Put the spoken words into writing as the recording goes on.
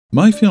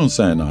My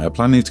fiancé and I are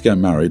planning to get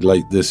married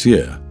late this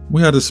year.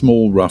 We had a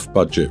small, rough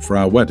budget for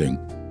our wedding.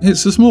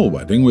 It's a small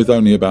wedding with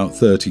only about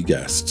 30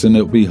 guests, and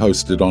it'll be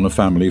hosted on a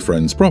family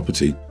friend's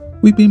property.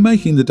 We've been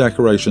making the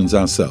decorations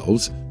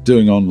ourselves,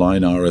 doing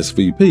online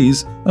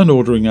RSVPs, and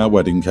ordering our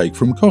wedding cake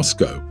from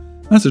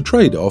Costco. As a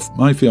trade-off,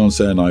 my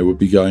fiancé and I would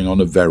be going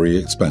on a very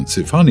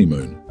expensive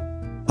honeymoon.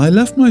 I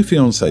left my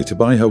fiancée to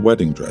buy her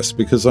wedding dress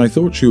because I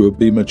thought she would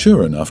be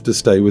mature enough to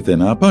stay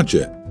within our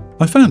budget.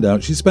 I found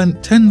out she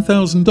spent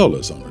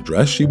 $10,000 on a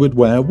dress she would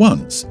wear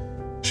once.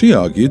 She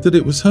argued that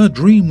it was her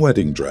dream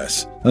wedding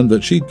dress and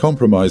that she'd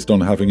compromised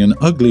on having an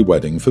ugly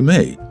wedding for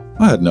me.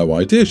 I had no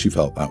idea she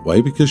felt that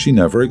way because she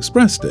never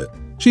expressed it.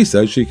 She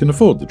says she can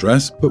afford the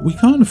dress, but we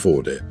can't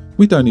afford it.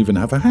 We don't even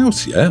have a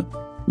house yet.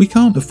 We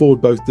can't afford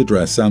both the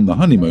dress and the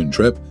honeymoon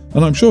trip,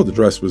 and I'm sure the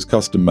dress was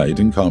custom made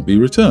and can't be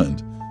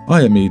returned.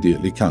 I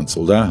immediately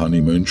cancelled our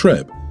honeymoon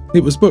trip.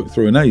 It was booked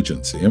through an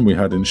agency and we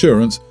had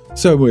insurance,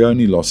 so we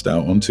only lost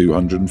out on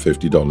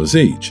 $250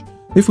 each.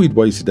 If we'd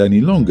waited any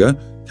longer,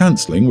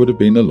 cancelling would have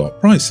been a lot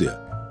pricier.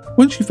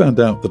 When she found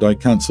out that I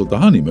cancelled the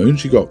honeymoon,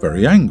 she got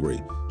very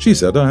angry. She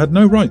said I had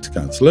no right to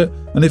cancel it,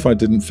 and if I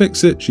didn't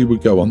fix it, she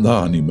would go on the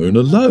honeymoon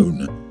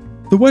alone.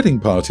 The wedding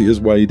party has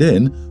weighed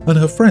in, and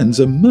her friends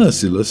are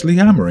mercilessly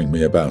hammering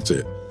me about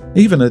it.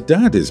 Even her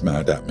dad is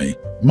mad at me.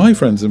 My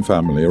friends and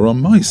family are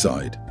on my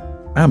side.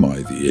 Am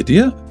I the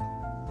idiot?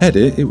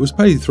 Edit, it was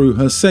paid through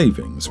her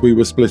savings. We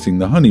were splitting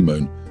the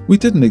honeymoon. We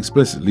didn't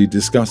explicitly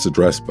discuss a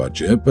dress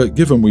budget, but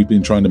given we've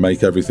been trying to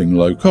make everything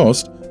low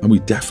cost, and we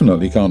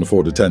definitely can't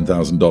afford a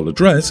 $10,000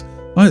 dress,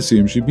 I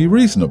assume she'd be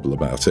reasonable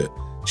about it.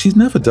 She's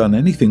never done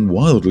anything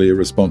wildly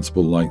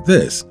irresponsible like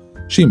this.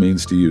 She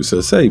means to use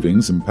her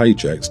savings and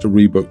paychecks to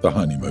rebook the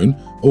honeymoon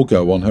or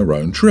go on her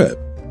own trip.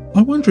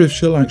 I wonder if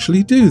she'll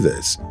actually do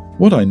this.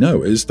 What I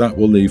know is that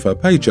will leave her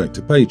paycheck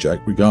to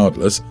paycheck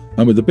regardless,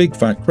 and with a big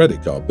fat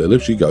credit card bill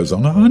if she goes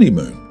on a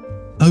honeymoon.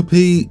 OP,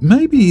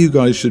 maybe you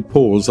guys should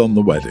pause on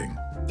the wedding.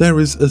 There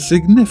is a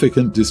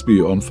significant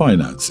dispute on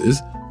finances.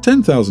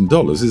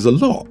 $10,000 is a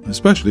lot,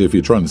 especially if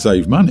you're trying to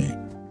save money.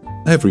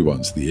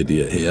 Everyone's the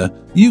idiot here.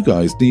 You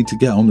guys need to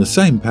get on the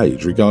same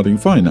page regarding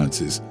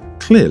finances.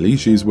 Clearly,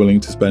 she's willing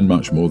to spend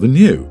much more than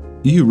you.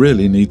 You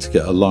really need to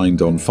get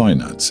aligned on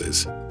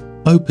finances.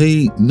 OP,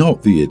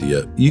 not the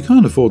idiot. You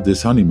can't afford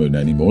this honeymoon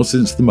anymore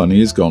since the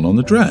money is gone on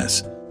the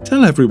dress.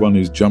 Tell everyone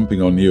who's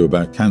jumping on you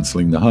about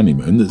cancelling the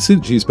honeymoon that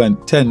since you spent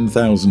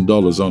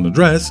 $10,000 on a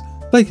dress,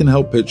 they can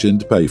help pitch in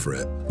to pay for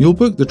it. You'll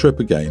book the trip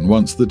again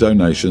once the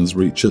donations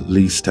reach at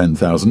least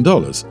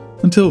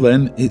 $10,000. Until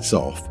then, it's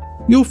off.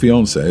 Your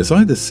fiancé is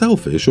either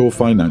selfish or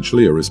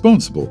financially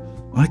irresponsible.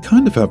 I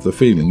kind of have the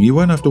feeling you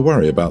won't have to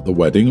worry about the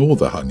wedding or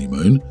the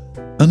honeymoon.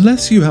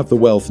 Unless you have the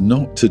wealth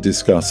not to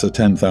discuss a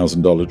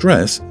 $10,000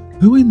 dress,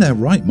 who in their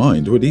right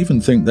mind would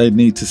even think they'd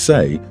need to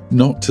say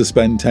not to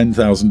spend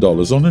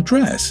 $10,000 on a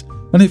dress?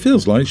 And it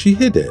feels like she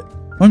hid it.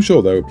 I'm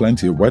sure there were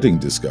plenty of wedding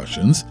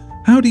discussions.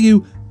 How do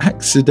you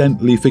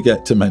accidentally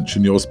forget to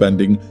mention you're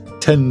spending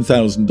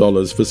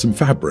 $10,000 for some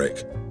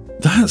fabric?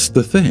 That's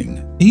the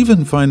thing.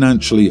 Even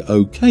financially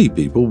okay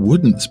people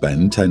wouldn't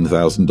spend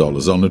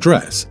 $10,000 on a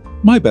dress.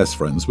 My best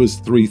friend's was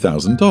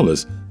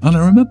 $3,000, and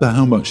I remember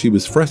how much she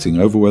was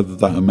fretting over whether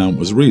that amount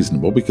was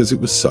reasonable because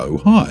it was so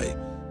high.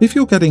 If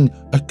you're getting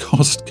a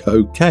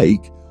Costco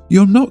cake,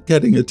 you're not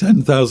getting a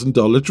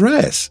 $10,000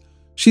 dress.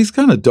 She's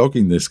kind of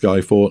dogging this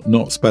guy for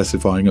not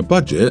specifying a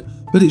budget,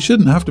 but it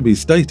shouldn't have to be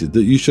stated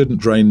that you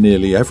shouldn't drain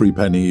nearly every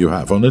penny you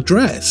have on a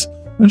dress.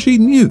 And she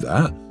knew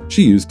that.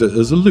 She used it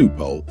as a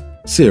loophole.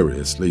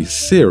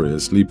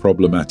 Seriously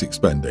problematic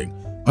spending.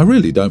 I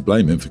really don't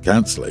blame him for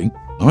cancelling.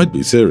 I'd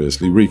be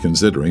seriously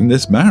reconsidering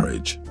this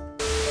marriage.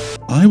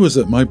 I was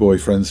at my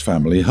boyfriend's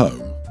family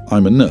home.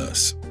 I'm a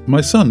nurse. My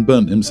son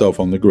burnt himself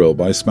on the grill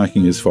by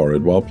smacking his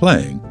forehead while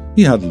playing.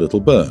 He had a little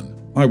burn.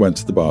 I went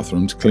to the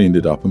bathroom to clean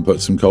it up and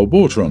put some cold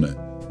water on it.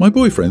 My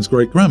boyfriend's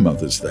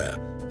great-grandmother's there.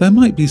 There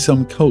might be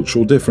some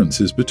cultural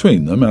differences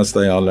between them as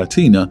they are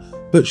Latina,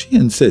 but she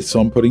insists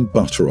on putting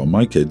butter on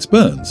my kid's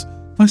burns.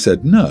 I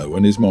said no,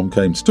 and his mom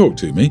came to talk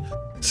to me,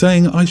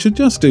 saying I should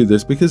just do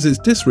this because it's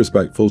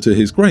disrespectful to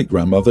his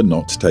great-grandmother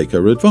not to take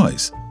her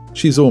advice.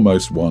 She's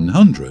almost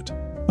 100.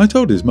 I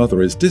told his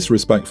mother it's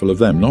disrespectful of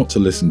them not to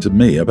listen to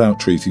me about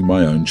treating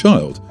my own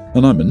child,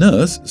 and I'm a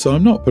nurse, so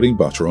I'm not putting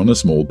butter on a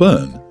small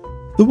burn.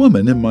 The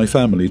woman in my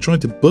family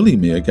tried to bully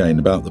me again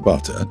about the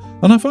butter,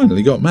 and I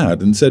finally got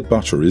mad and said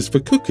butter is for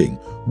cooking.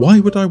 Why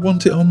would I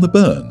want it on the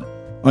burn?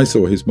 I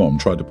saw his mom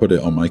try to put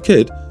it on my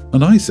kid,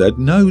 and I said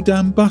no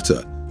damn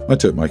butter. I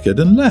took my kid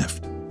and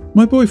left.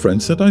 My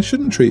boyfriend said I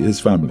shouldn't treat his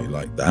family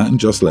like that and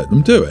just let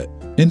them do it.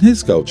 In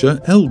his culture,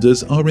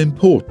 elders are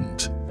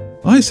important.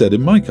 I said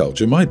in my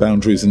culture, my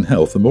boundaries and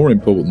health are more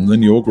important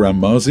than your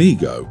grandma's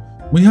ego.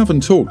 We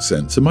haven't talked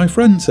since, and my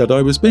friend said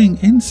I was being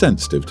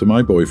insensitive to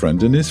my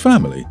boyfriend and his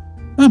family.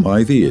 Am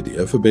I the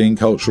idiot for being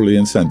culturally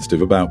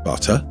insensitive about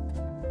butter?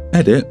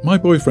 Edit, my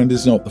boyfriend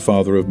is not the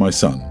father of my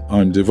son.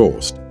 I'm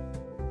divorced.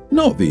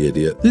 Not the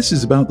idiot. This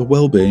is about the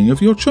well-being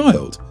of your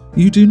child.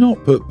 You do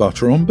not put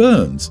butter on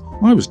burns.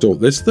 I was taught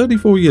this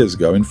 34 years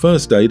ago in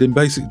first aid in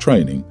basic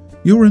training.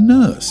 You're a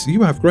nurse.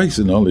 You have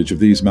greater knowledge of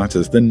these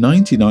matters than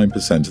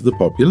 99% of the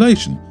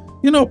population.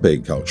 You're not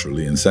being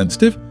culturally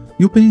insensitive.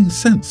 You're being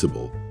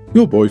sensible.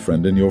 Your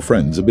boyfriend and your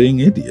friends are being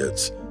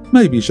idiots.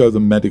 Maybe show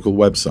them medical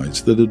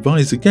websites that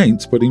advise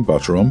against putting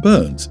butter on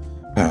burns.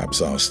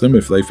 Perhaps ask them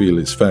if they feel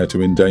it's fair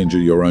to endanger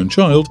your own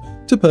child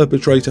to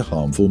perpetrate a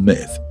harmful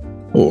myth.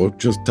 Or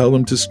just tell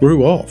them to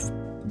screw off.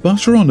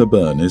 Butter on a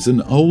burn is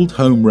an old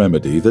home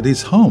remedy that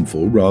is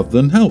harmful rather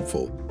than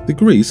helpful. The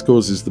grease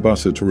causes the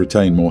butter to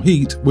retain more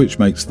heat, which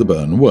makes the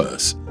burn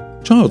worse.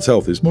 Child's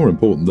health is more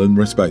important than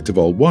respect of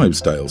old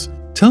wives' tales.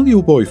 Tell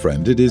your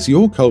boyfriend it is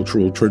your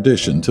cultural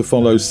tradition to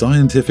follow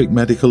scientific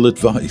medical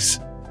advice.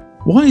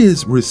 Why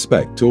is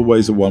respect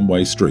always a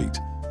one-way street?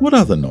 What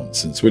other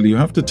nonsense will you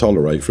have to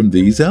tolerate from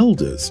these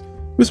elders?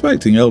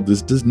 Respecting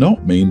elders does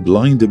not mean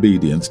blind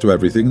obedience to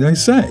everything they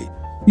say.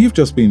 You've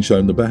just been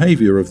shown the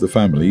behavior of the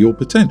family you'll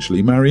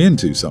potentially marry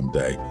into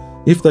someday.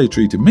 If they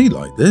treated me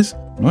like this,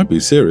 I'd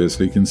be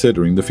seriously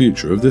considering the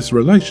future of this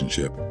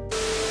relationship.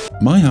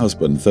 My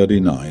husband,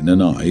 39,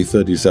 and I,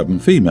 37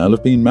 female,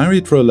 have been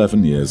married for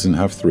 11 years and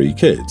have 3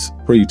 kids,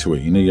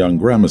 pre-tween, a young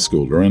grammar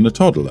schooler and a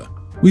toddler.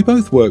 We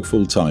both work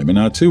full-time and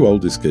our 2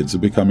 oldest kids are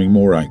becoming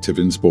more active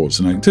in sports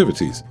and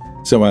activities,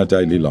 so our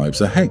daily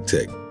lives are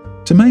hectic.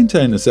 To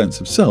maintain a sense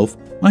of self,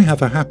 I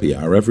have a happy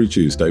hour every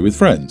Tuesday with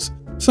friends.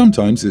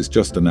 Sometimes it's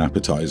just an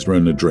appetizer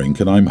and a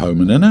drink and I'm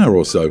home in an hour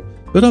or so,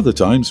 but other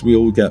times we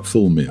all get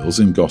full meals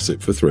and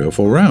gossip for 3 or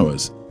 4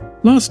 hours.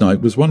 Last night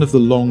was one of the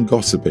long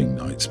gossiping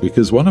nights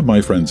because one of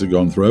my friends had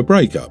gone through a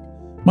breakup.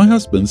 My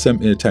husband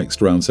sent me a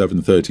text around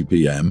 7:30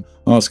 p.m.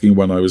 asking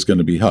when I was going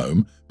to be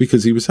home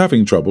because he was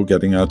having trouble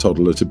getting our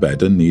toddler to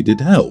bed and needed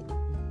help.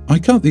 I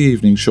cut the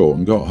evening short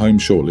and got home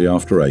shortly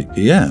after 8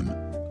 p.m.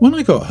 When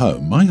I got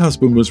home, my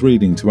husband was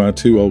reading to our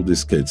 2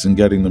 oldest kids and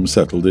getting them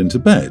settled into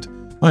bed.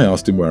 I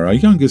asked him where our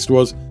youngest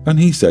was, and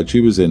he said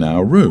she was in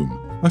our room.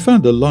 I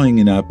found her lying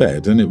in our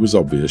bed and it was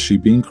obvious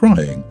she'd been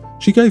crying.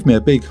 She gave me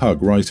a big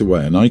hug right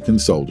away and I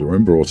consoled her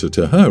and brought her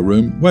to her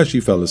room where she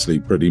fell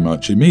asleep pretty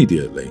much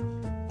immediately.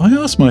 I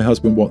asked my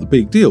husband what the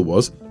big deal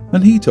was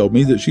and he told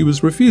me that she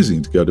was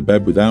refusing to go to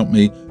bed without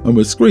me and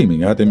was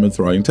screaming at him and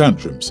throwing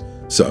tantrums,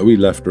 so he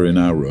left her in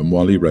our room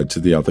while he read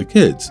to the other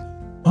kids.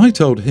 I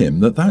told him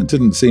that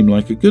didn't seem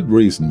like a good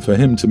reason for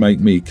him to make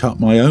me cut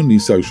my only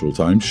social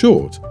time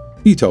short.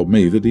 He told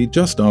me that he'd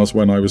just asked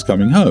when I was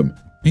coming home.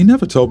 He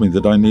never told me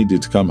that I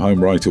needed to come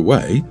home right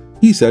away.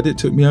 He said it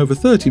took me over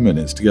 30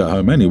 minutes to get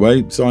home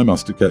anyway, so I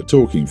must have kept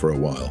talking for a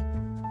while.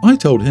 I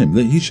told him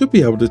that he should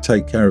be able to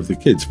take care of the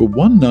kids for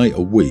 1 night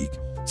a week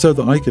so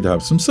that I could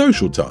have some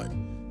social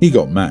time. He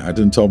got mad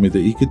and told me that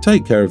he could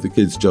take care of the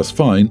kids just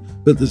fine,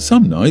 but that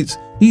some nights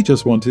he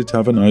just wanted to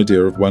have an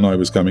idea of when I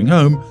was coming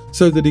home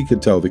so that he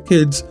could tell the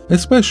kids,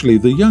 especially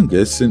the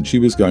youngest since she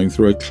was going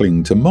through a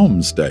cling to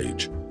mom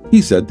stage.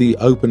 He said the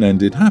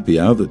open-ended happy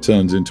hour that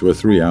turns into a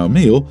 3-hour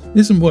meal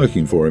isn't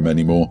working for him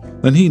anymore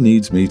and he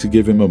needs me to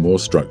give him a more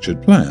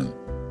structured plan.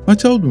 I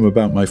told him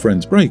about my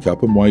friend's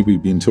breakup and why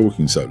we'd been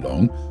talking so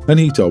long, and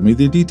he told me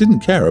that he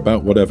didn't care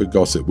about whatever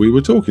gossip we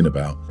were talking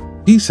about.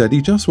 He said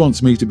he just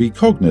wants me to be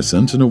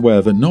cognizant and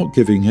aware that not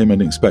giving him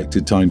an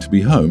expected time to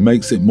be home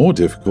makes it more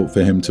difficult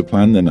for him to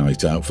plan the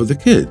night out for the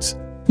kids.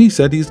 He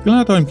said he's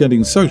glad I'm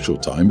getting social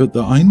time, but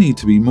that I need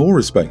to be more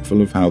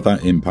respectful of how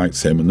that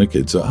impacts him and the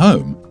kids at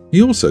home.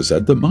 He also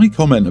said that my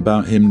comment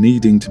about him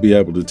needing to be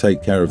able to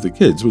take care of the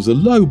kids was a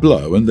low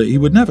blow and that he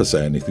would never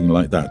say anything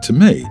like that to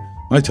me.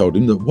 I told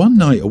him that 1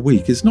 night a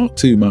week is not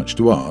too much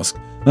to ask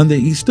and that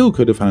he still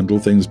could have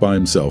handled things by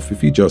himself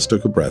if he just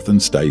took a breath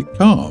and stayed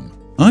calm.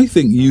 I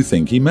think you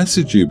think he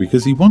messaged you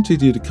because he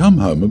wanted you to come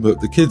home and put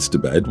the kids to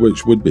bed,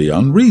 which would be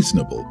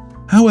unreasonable.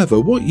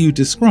 However, what you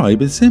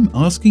describe is him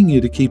asking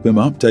you to keep him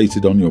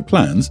updated on your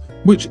plans,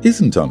 which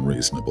isn't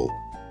unreasonable.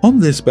 On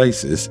this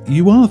basis,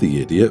 you are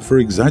the idiot for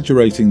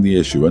exaggerating the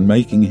issue and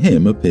making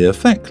him appear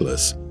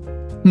feckless.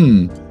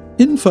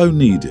 Info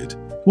needed.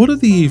 What are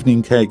the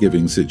evening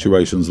caregiving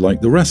situations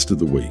like the rest of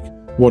the week?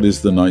 What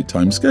is the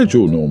nighttime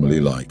schedule normally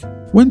like?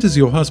 When does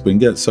your husband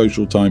get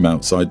social time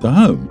outside the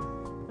home?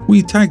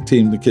 We tag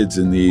team the kids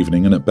in the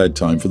evening and at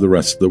bedtime for the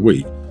rest of the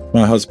week.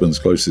 My husband's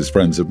closest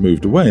friends have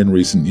moved away in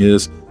recent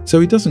years, so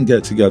he doesn't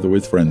get together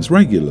with friends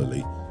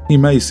regularly. He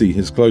may see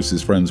his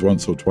closest friends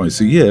once or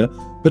twice a year,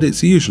 but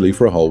it's usually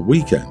for a whole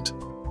weekend.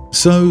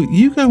 So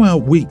you go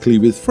out weekly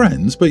with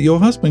friends, but your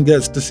husband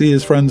gets to see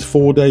his friends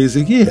 4 days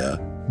a year?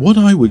 What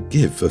I would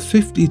give for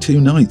 52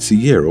 nights a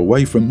year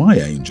away from my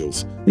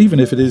angels, even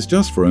if it is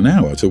just for an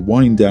hour to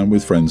wind down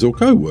with friends or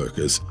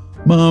co-workers.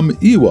 Mum,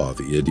 you are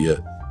the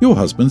idiot. Your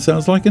husband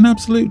sounds like an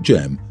absolute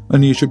gem,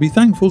 and you should be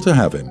thankful to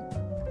have him.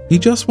 He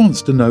just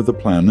wants to know the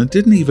plan and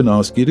didn't even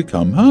ask you to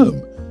come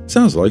home.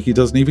 Sounds like he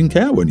doesn't even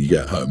care when you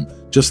get home,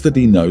 just that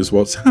he knows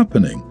what's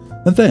happening.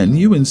 And then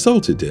you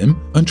insulted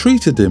him and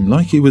treated him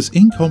like he was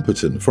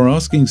incompetent for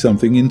asking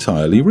something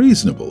entirely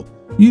reasonable.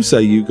 You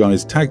say you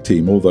guys tag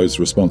team all those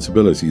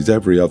responsibilities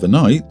every other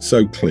night,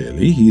 so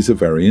clearly he's a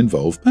very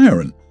involved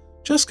parent.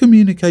 Just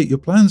communicate your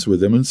plans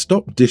with him and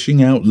stop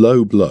dishing out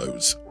low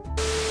blows.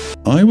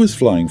 I was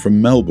flying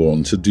from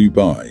Melbourne to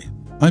Dubai.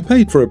 I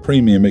paid for a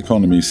premium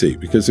economy seat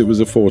because it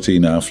was a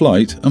 14-hour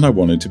flight and I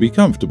wanted to be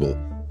comfortable.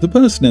 The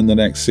person in the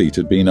next seat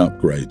had been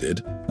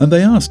upgraded, and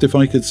they asked if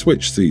I could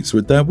switch seats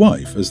with their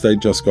wife as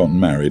they'd just gotten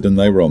married and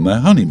they were on their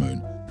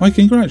honeymoon. I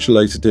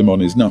congratulated him on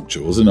his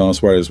nuptials and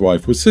asked where his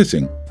wife was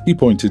sitting. He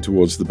pointed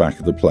towards the back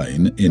of the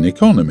plane in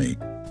economy.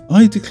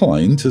 I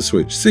declined to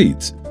switch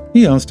seats.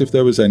 He asked if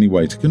there was any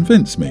way to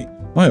convince me.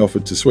 I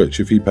offered to switch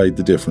if he paid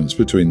the difference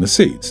between the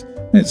seats.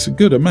 It's a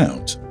good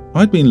amount.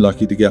 I'd been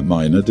lucky to get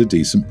mine at a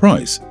decent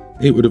price.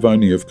 It would have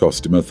only have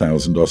cost him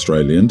 $1,000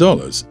 Australian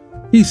dollars.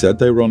 He said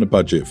they were on a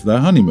budget for their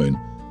honeymoon.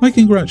 I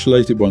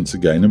congratulated once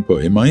again and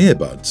put in my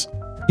earbuds.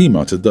 He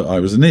muttered that I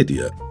was an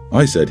idiot.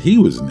 I said he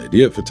was an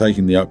idiot for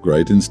taking the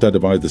upgrade instead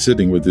of either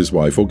sitting with his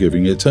wife or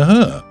giving it to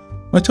her.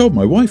 I told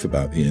my wife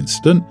about the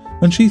incident,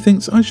 and she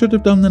thinks I should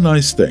have done the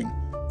nice thing.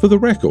 For the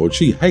record,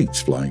 she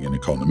hates flying in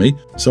economy,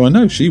 so I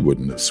know she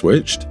wouldn't have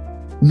switched.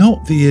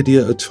 Not the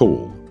idiot at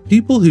all.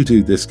 People who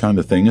do this kind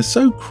of thing are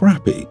so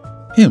crappy.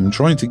 Him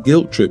trying to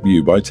guilt-trip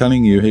you by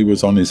telling you he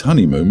was on his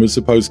honeymoon was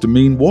supposed to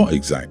mean what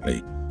exactly?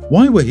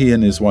 Why were he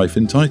and his wife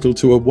entitled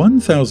to a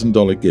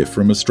 $1,000 gift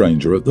from a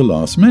stranger at the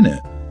last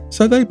minute?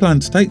 So they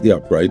planned to take the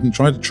upgrade and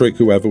try to trick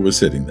whoever was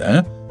sitting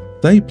there.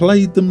 They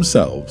played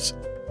themselves.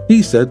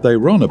 He said they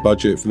were on a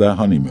budget for their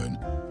honeymoon.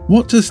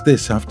 What does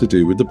this have to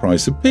do with the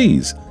price of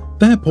peas?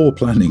 Their poor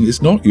planning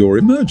is not your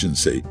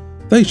emergency.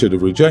 They should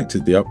have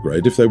rejected the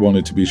upgrade if they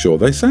wanted to be sure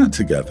they sat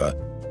together.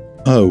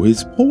 Oh,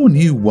 his poor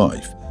new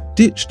wife,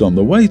 ditched on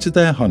the way to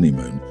their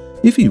honeymoon.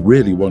 If he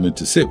really wanted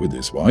to sit with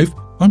his wife,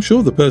 I'm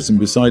sure the person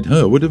beside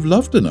her would have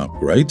loved an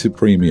upgrade to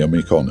premium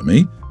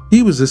economy.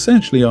 He was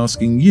essentially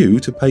asking you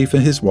to pay for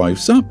his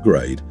wife's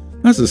upgrade.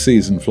 As a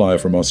seasoned flyer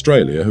from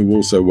Australia who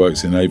also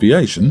works in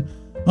aviation,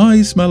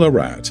 I smell a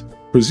rat.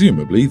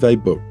 Presumably they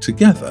booked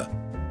together.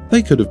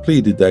 They could have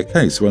pleaded their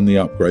case when the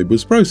upgrade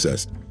was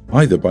processed,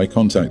 either by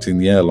contacting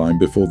the airline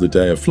before the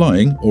day of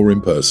flying or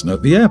in person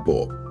at the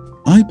airport.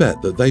 I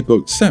bet that they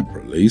booked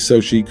separately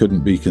so she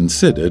couldn't be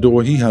considered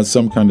or he has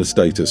some kind of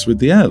status with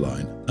the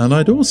airline, and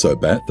I'd also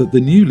bet that the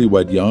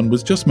newlywed yarn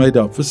was just made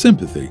up for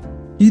sympathy.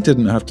 He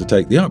didn't have to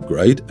take the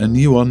upgrade, and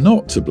you are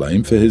not to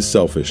blame for his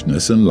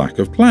selfishness and lack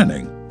of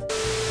planning.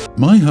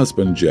 My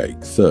husband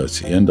Jake,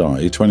 30, and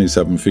I,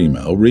 27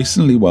 female,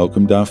 recently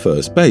welcomed our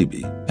first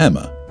baby,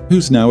 Emma,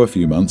 who's now a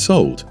few months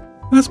old.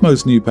 As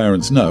most new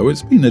parents know,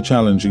 it's been a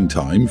challenging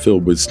time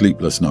filled with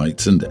sleepless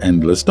nights and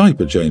endless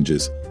diaper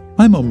changes.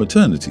 I'm on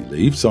maternity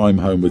leave, so I'm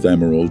home with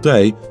Emma all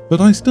day,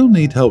 but I still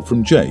need help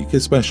from Jake,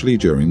 especially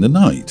during the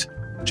night.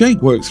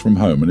 Jake works from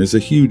home and is a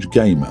huge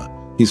gamer.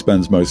 He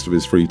spends most of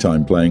his free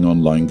time playing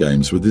online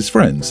games with his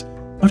friends.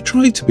 I've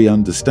tried to be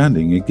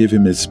understanding and give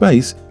him his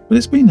space, but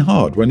it's been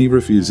hard when he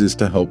refuses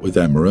to help with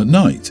Emma at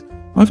night.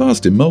 I've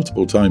asked him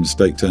multiple times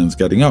to take turns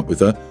getting up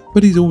with her,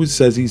 but he always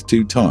says he's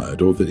too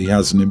tired or that he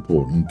has an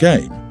important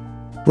game.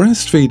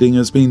 Breastfeeding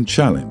has been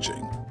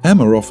challenging.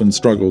 Emma often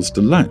struggles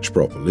to latch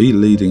properly,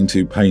 leading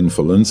to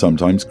painful and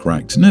sometimes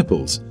cracked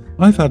nipples.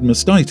 I've had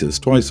mastitis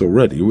twice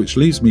already, which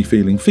leaves me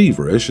feeling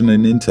feverish and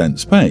in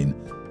intense pain.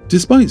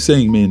 Despite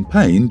seeing me in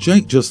pain,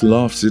 Jake just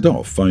laughs it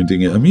off,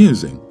 finding it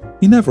amusing.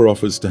 He never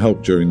offers to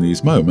help during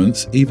these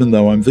moments, even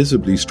though I'm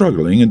visibly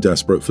struggling and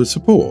desperate for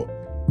support.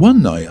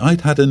 One night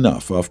I'd had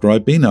enough after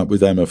I'd been up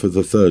with Emma for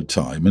the third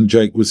time and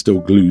Jake was still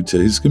glued to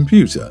his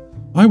computer.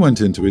 I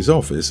went into his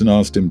office and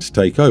asked him to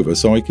take over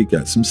so I could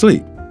get some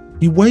sleep.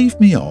 He waved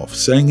me off,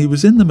 saying he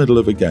was in the middle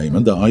of a game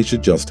and that I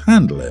should just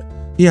handle it.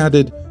 He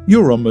added,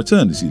 "You're on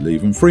maternity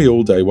leave and free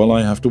all day while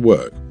I have to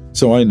work,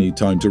 so I need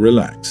time to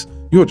relax.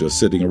 You're just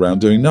sitting around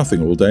doing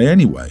nothing all day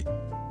anyway."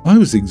 I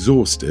was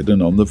exhausted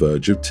and on the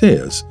verge of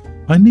tears.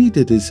 I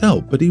needed his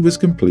help, but he was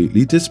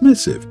completely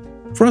dismissive.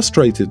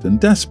 Frustrated and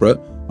desperate,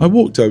 I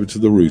walked over to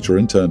the router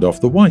and turned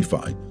off the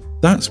Wi-Fi.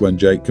 That's when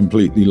Jake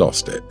completely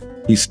lost it.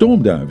 He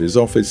stormed out of his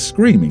office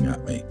screaming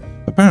at me.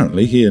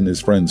 Apparently he and his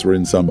friends were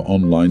in some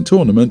online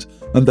tournament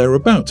and they're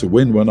about to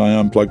win when I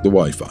unplugged the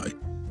Wi-Fi.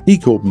 He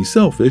called me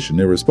selfish and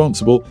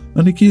irresponsible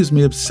and accused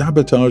me of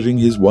sabotaging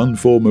his one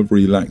form of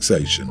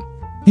relaxation.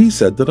 He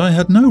said that I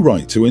had no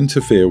right to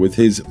interfere with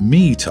his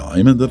me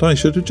time and that I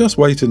should have just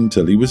waited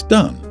until he was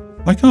done.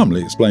 I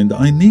calmly explained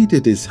that I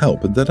needed his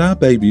help and that our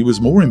baby was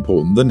more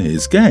important than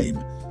his game.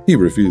 He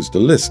refused to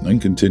listen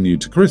and continued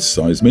to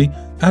criticize me,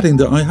 adding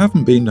that I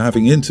haven't been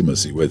having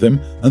intimacy with him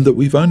and that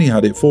we've only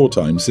had it 4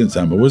 times since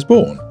Emma was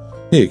born.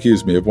 He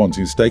accused me of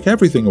wanting to take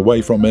everything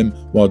away from him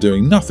while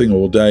doing nothing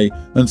all day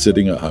and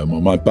sitting at home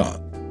on my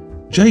butt.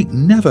 Jake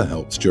never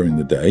helps during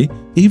the day,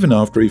 even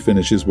after he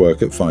finishes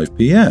work at 5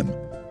 p.m.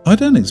 I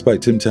don't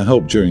expect him to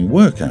help during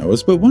work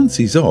hours, but once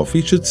he's off,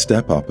 he should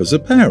step up as a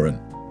parent.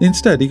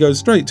 Instead, he goes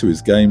straight to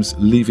his games,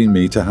 leaving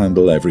me to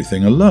handle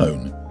everything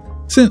alone.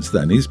 Since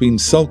then, he's been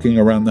sulking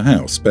around the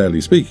house,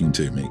 barely speaking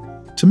to me.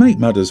 To make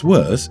matters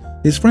worse,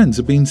 his friends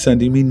have been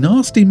sending me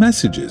nasty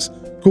messages,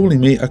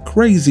 calling me a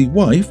crazy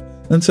wife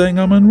and saying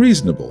I'm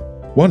unreasonable.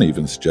 One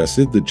even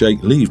suggested that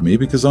Jake leave me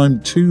because I'm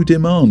too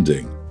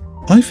demanding.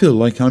 I feel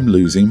like I'm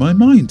losing my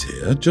mind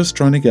here, just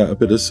trying to get a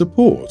bit of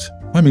support.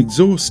 I'm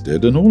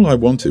exhausted and all I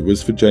wanted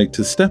was for Jake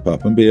to step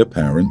up and be a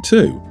parent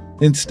too.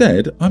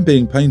 Instead, I'm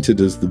being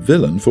painted as the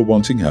villain for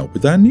wanting help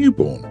with our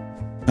newborn.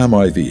 Am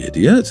I the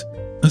idiot?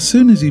 As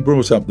soon as he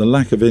brought up the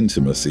lack of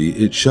intimacy,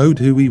 it showed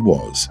who he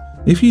was.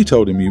 If you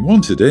told him you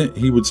wanted it,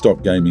 he would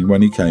stop gaming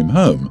when he came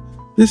home.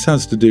 This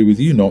has to do with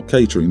you not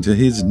catering to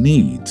his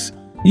needs.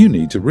 You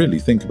need to really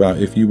think about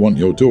if you want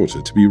your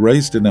daughter to be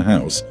raised in a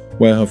house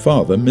where her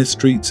father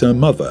mistreats her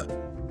mother.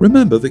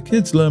 Remember that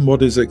kids learn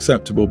what is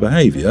acceptable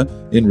behavior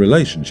in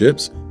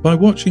relationships by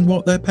watching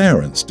what their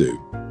parents do.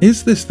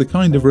 Is this the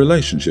kind of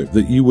relationship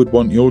that you would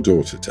want your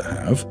daughter to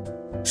have?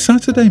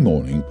 Saturday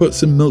morning, put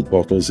some milk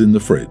bottles in the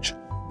fridge.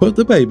 Put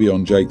the baby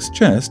on Jake's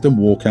chest and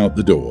walk out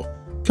the door.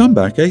 Come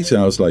back 8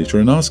 hours later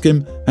and ask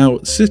him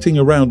how sitting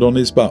around on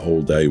his butt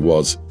all day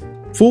was.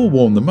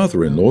 Forewarn the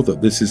mother-in-law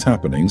that this is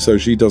happening so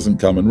she doesn't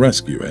come and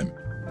rescue him.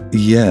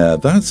 Yeah,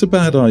 that's a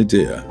bad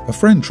idea. A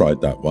friend tried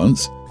that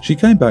once. She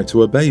came back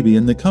to her baby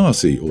in the car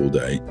seat all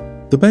day.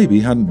 The baby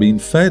hadn't been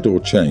fed or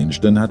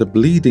changed and had a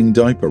bleeding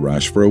diaper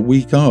rash for a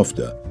week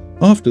after.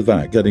 After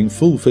that, getting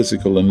full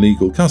physical and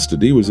legal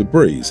custody was a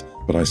breeze,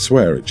 but I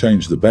swear it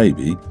changed the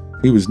baby.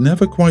 He was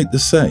never quite the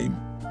same.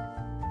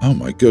 Oh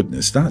my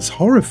goodness, that's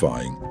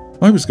horrifying.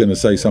 I was going to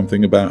say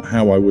something about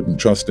how I wouldn't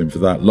trust him for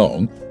that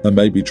long and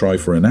maybe try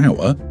for an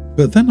hour,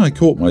 but then I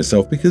caught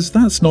myself because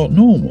that's not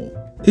normal.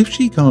 If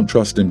she can't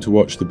trust him to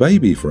watch the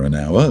baby for an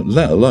hour,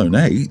 let alone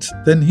 8,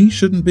 then he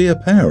shouldn't be a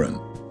parent.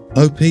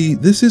 OP,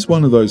 this is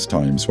one of those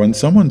times when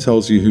someone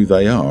tells you who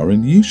they are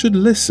and you should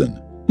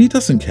listen. He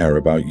doesn't care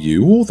about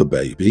you or the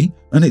baby,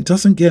 and it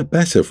doesn't get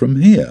better from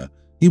here.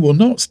 He will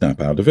not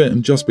snap out of it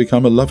and just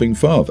become a loving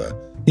father.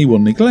 He will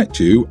neglect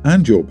you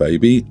and your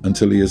baby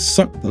until he has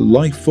sucked the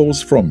life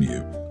force from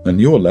you,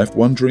 and you're left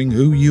wondering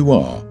who you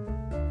are.